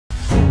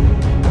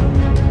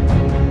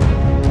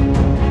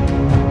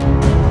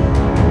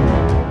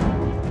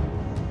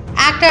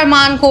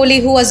Armaan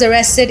Kohli, who was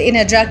arrested in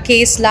a drug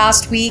case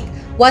last week,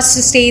 was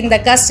to stay in the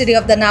custody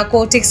of the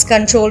Narcotics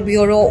Control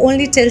Bureau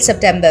only till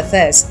September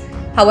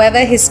 1st. However,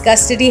 his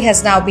custody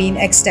has now been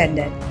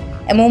extended.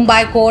 A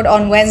Mumbai court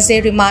on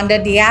Wednesday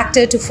remanded the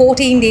actor to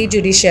 14-day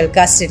judicial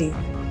custody.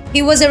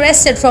 He was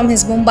arrested from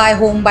his Mumbai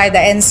home by the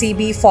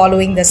NCB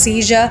following the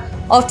seizure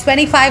of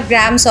 25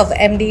 grams of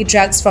MD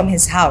drugs from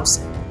his house.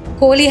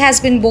 Kohli has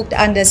been booked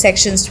under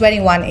Sections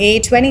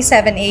 21A,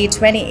 27A,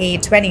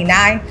 28,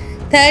 29,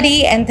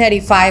 30 and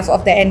 35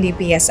 of the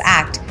NDPS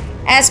Act.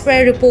 As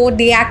per a report,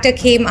 the actor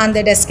came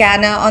under the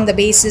scanner on the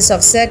basis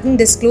of certain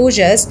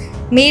disclosures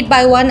made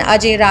by one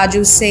Ajay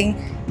Raju Singh,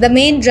 the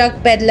main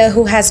drug peddler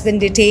who has been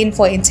detained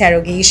for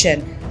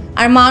interrogation.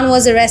 Armaan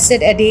was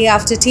arrested a day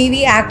after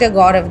TV actor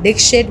Gaurav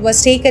Dixit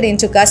was taken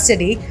into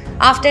custody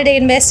after the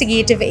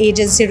investigative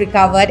agency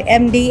recovered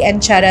MD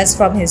and charas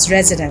from his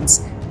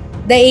residence.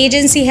 The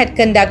agency had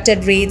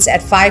conducted raids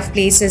at 5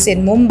 places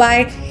in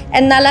Mumbai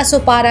and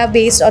Nalasopara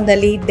based on the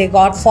lead they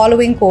got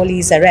following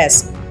Kohli's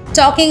arrest.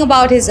 Talking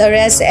about his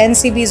arrest,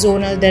 NCB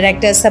Zonal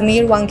Director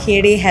Sameer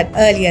Wankhede had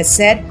earlier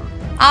said,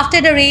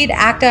 after the raid,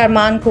 actor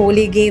Armaan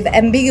Kohli gave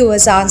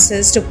ambiguous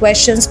answers to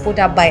questions put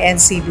up by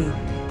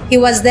NCB. He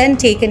was then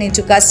taken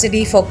into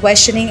custody for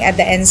questioning at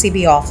the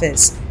NCB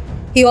office.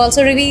 He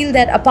also revealed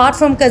that apart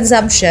from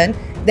consumption,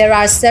 there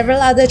are several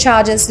other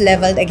charges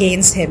leveled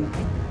against him.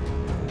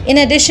 In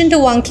addition to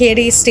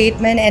Wankhede's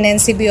statement, an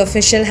NCB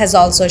official has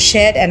also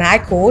shared, and I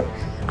quote,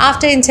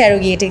 "After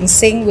interrogating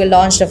Singh, we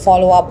launched a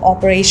follow-up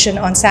operation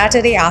on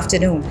Saturday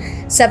afternoon.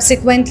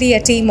 Subsequently,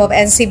 a team of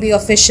NCB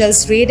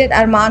officials raided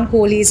Armaan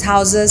Kohli's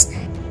houses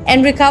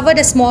and recovered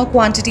a small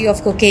quantity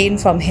of cocaine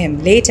from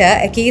him. Later,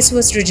 a case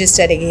was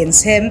registered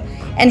against him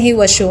and he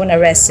was shown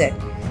arrested.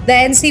 The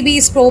NCB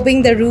is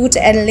probing the route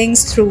and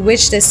links through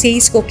which the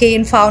seized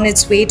cocaine found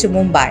its way to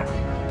Mumbai.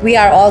 We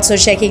are also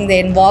checking the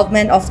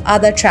involvement of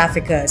other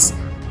traffickers."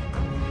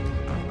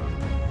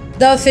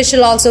 The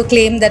official also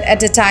claimed that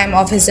at the time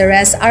of his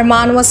arrest,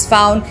 Armaan was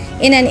found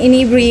in an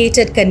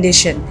inebriated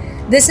condition.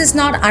 This is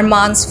not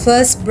Armaan's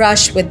first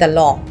brush with the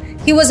law.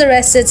 He was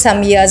arrested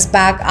some years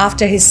back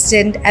after his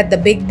stint at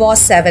the Big Boss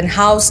 7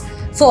 house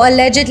for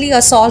allegedly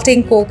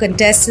assaulting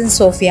co-contestant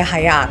Sophia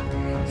Hayat.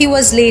 He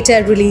was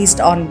later released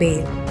on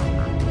bail.